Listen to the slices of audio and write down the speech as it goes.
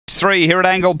3 here at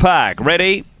Angle Park.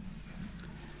 Ready?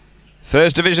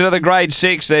 First division of the Grade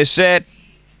 6. They're set.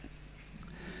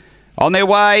 On their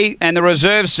way, and the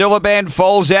reserve Silverband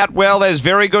falls out well. There's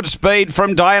very good speed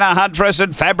from Diana Huntress,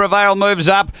 and Fabravale moves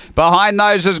up. Behind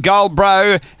those is Gold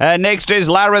Bro. Next is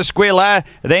Lara Squilla.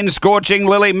 Then Scorching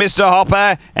Lily, Mr.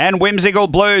 Hopper, and Whimsical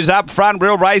Blues up front.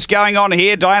 Real race going on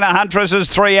here. Diana Huntress is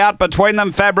 3 out. Between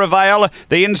them, Fabravale.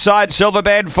 The inside,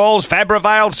 Silverband falls.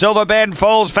 Fabravale, Silverband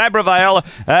falls. Fabravale,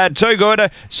 too good.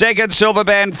 Second,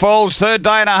 Silverband falls. Third,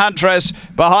 Diana Huntress.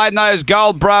 Behind those,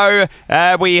 Gold Bro.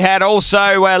 We had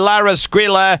also Lara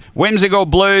Squilla, Whimsical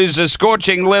Blues, a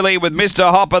Scorching Lily with Mr.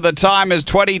 Hopper. The time is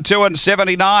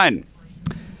 22:79.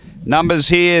 Numbers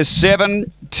here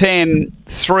 7, 10,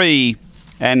 3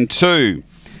 and 2.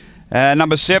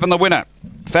 Number 7, the winner.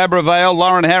 Fabravale,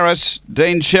 Lauren Harris,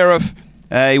 Dean Sheriff.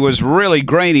 He was really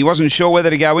green. He wasn't sure whether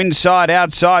to go inside,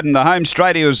 outside, and the home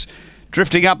straight. He was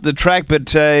drifting up the track, but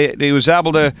he was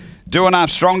able to do enough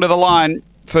strong to the line.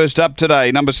 First up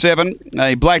today, number 7,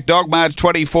 a Black Dog, March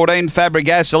 2014,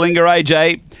 Fabregas, Alinga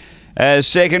AJ.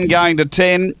 Second, going to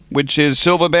 10, which is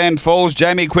Silverband Falls,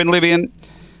 Jamie Quinlivian.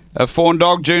 A Fawn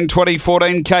Dog, June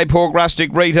 2014, Cape Hawk, Rustic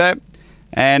Rita.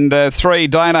 And 3,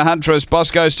 Diana Huntress,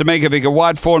 Bosco Stamikovic, a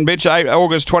White Fawn Bitch,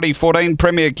 August 2014,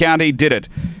 Premier County, did it.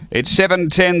 It's 7,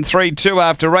 10, 3, 2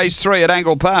 after race 3 at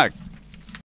Angle Park.